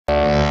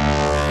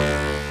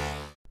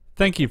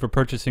Thank you for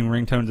purchasing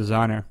Ringtone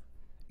Designer.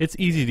 It's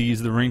easy to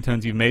use the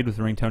ringtones you've made with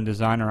Ringtone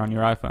Designer on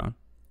your iPhone.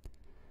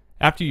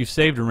 After you've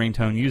saved a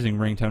ringtone using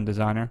Ringtone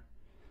Designer,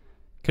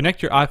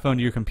 connect your iPhone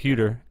to your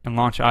computer and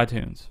launch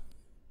iTunes.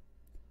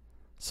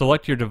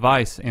 Select your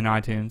device in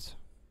iTunes.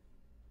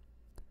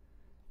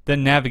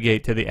 Then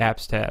navigate to the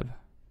Apps tab.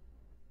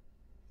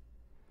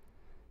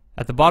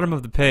 At the bottom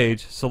of the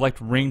page, select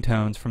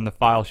Ringtones from the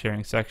File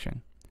Sharing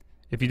section.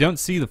 If you don't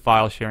see the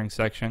File Sharing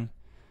section,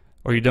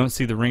 or you don't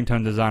see the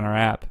Ringtone Designer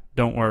app,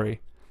 don't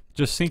worry.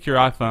 Just sync your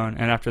iPhone,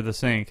 and after the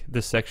sync,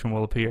 this section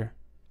will appear.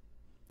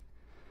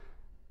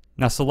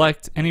 Now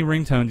select any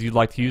ringtones you'd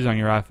like to use on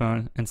your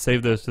iPhone and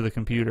save those to the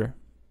computer.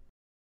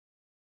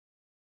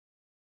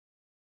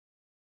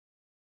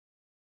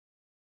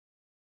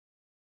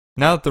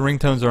 Now that the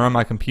ringtones are on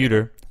my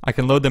computer, I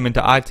can load them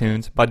into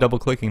iTunes by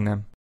double-clicking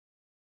them.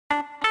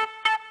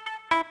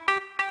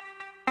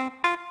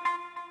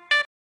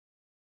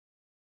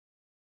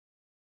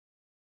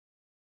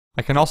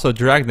 I can also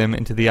drag them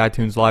into the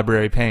iTunes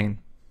library pane.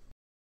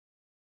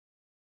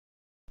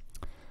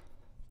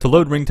 To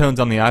load ringtones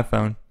on the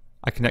iPhone,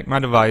 I connect my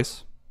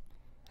device,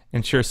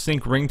 ensure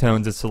Sync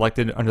Ringtones is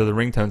selected under the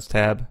Ringtones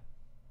tab,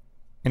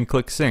 and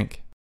click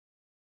Sync.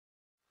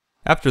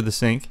 After the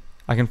sync,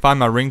 I can find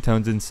my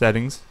ringtones in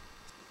Settings,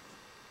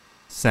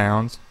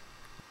 Sounds,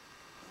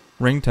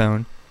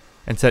 Ringtone,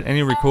 and set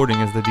any recording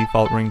as the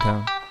default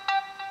ringtone.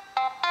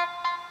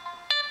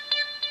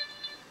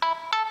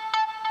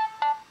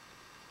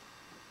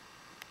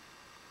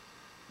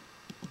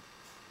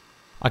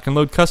 I can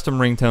load custom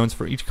ringtones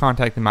for each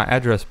contact in my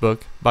address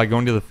book by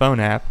going to the Phone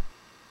app,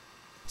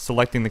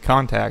 selecting the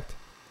contact,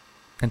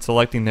 and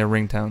selecting their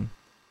ringtone.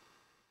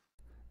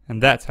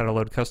 And that's how to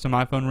load custom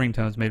iPhone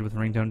ringtones made with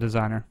Ringtone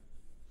Designer.